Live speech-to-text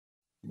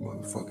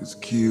Motherfuckers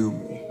kill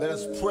me. Let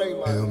us pray,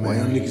 man. Why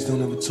y'all niggas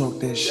don't ever talk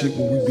that shit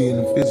when we be in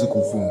the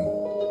physical form?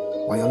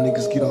 Why y'all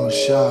niggas get all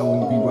shy when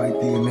we be right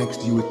there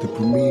next to you at the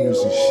premieres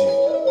and shit?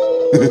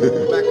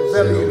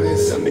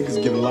 Y'all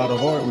niggas get a lot of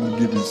heart when you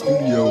get in the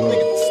studio, huh?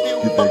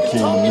 Get that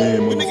king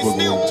man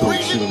motherfucker and talk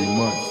shit on the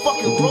mic.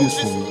 Don't do this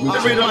for me.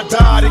 Spirit I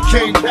died and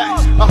came back.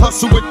 I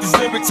hustle with these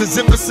lyrics as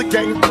if it's a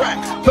gang crack.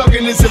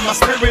 Thuggin' is in my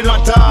spirit,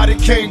 I died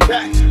and came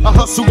back. I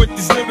hustle with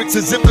these lyrics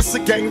as if it's a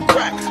gang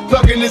crack.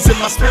 Thuggin' is in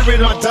my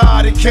spirit, I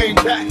died and came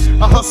back.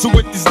 I hustle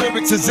with these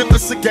lyrics as if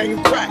it's a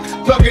gang crack.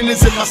 Thuggin'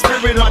 is in my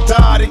spirit, I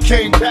died and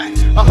came back.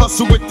 I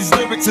hustle with these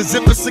lyrics as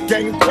if it's a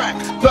gang crack.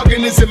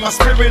 Thuggin' is in my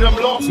spirit, I'm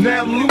lost.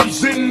 Now I'm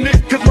losing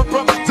it, cause my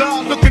brother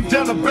died. Looking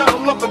down the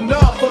barrel of a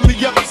knife on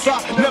the other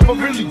side. Never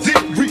really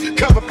did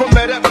recover from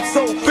that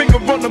episode. Finger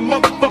on the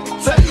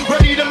motherfucking tape,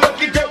 ready to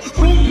let it go.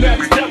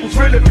 Next, that was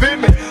really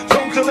vivid.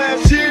 Told you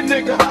last year,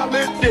 nigga, I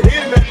lived to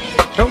hear me.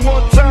 And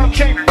one time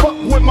can't fuck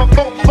with my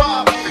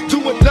 4-5.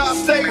 Do or die,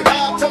 stay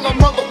high till I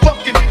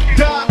motherfucking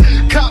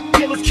die. Cop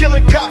killers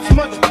killing cops,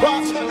 much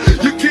boss.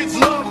 Your kids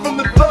learn from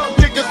the thug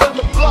niggas on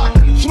the block.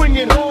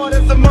 Swinging hard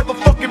as a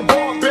motherfucking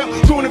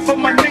barbell. Doing it for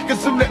my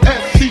niggas in the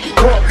SC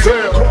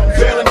cartel.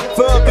 Bailing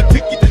for the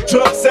ticket,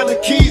 drug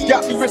selling keys.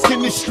 Got me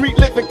risking this street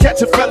living,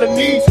 catching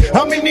felonies.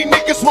 How many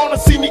niggas wanna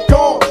see me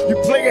gone? You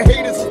playin'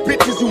 haters and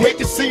bitches who hate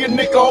to see a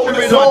nigga hold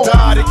his own. I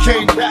died and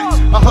came back.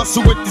 I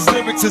hustle with these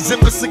lyrics as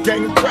if it's a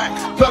gang crack.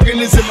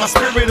 Thuggin' is in my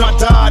spirit, I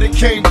died and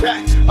came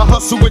back. I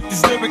hustle with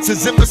these lyrics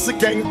as if it's a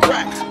gang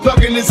crack.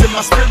 Thuggin' is in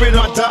my spirit,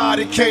 I died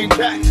and came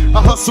back.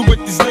 I hustle with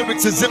these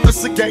lyrics as if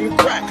it's a gang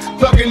crack.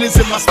 Thuggin' is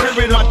in my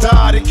spirit, I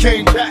died and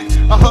came back.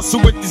 I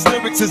hustle with these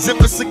lyrics as if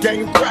it's a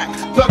gang crack.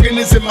 Thuggin'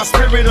 is in my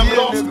spirit, I'm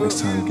lost.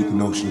 Next time you get the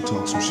notion to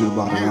talk some shit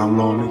about an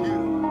outlaw nigga,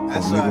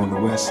 or nigga on the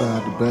west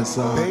side, the best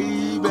side,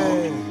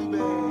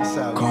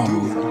 call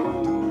me.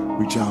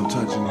 Reach out and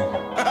touch a nigga.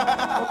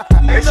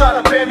 They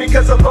try to ban me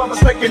cause I'm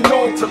almost making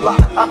noise a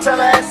lot. I tell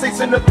her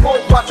asses in the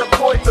point, watch a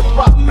point to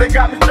pop. They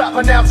got me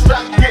dropping, now I'm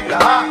strapped, getting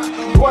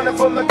hot. Running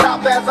from the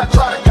cop as I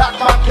try to cock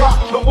my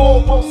clock. The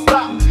war won't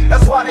stop,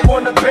 that's why they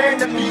wanna ban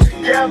the music.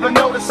 You ever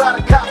notice how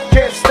the cops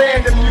can't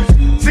stand the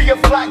music? See a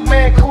black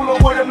man cooler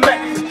with a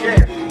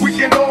Mexican. We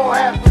can all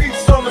have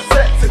peace on the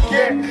sets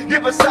again.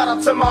 Give a shout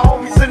out to my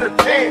homies in the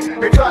pen.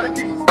 They try to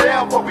keep us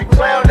down, but we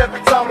clown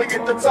every time we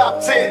get the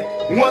top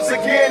 10. Once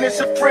again, it's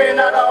your friend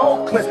out of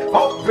Oakland.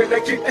 Hoping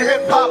they keep the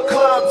hip-hop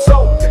clubs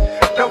open.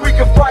 Now we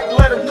can fight,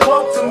 let them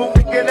close, and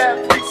we can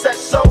have preset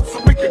shows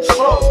so we can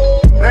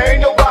troll. There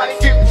ain't nobody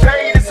getting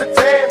paid, it's a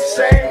damn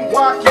shame.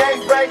 Why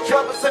gang bang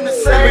colors in the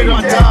same day?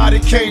 I died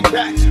and came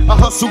back. I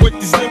hustle with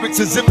these lyrics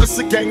as if it's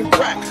a gang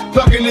crack.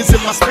 Thuggin' is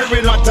in my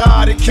spirit, I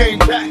died and came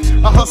back.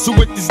 I hustle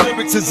with these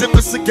lyrics as if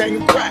it's a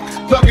gang crack.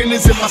 Thuggin'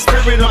 is in my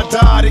spirit, I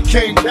died and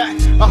came back.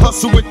 I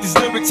hustle with these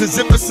lyrics as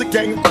if it's a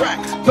gang crack.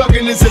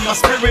 Thuggin' is in my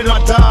spirit, I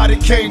died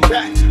and came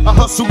back. I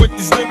hustle with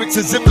these lyrics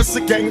as if it's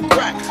a gang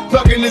crack.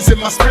 Thuggin' is in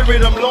my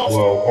spirit, I'm lost.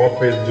 Well, all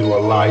praise to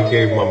Allah. He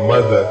gave my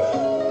mother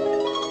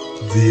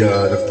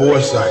the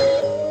foresight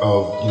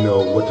of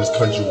what this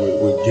country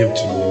would give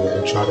to me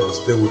and try to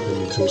instill within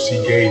me. So she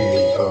gave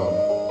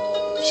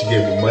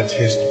me much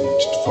history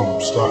from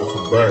starting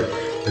from birth.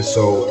 And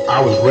so I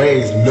was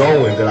raised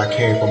knowing that I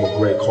came from a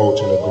great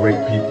culture and a great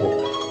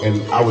people.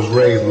 And I was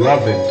raised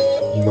loving,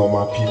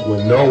 my people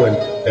and knowing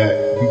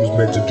that we was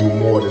meant to do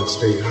more than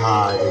stay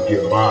high and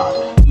get by.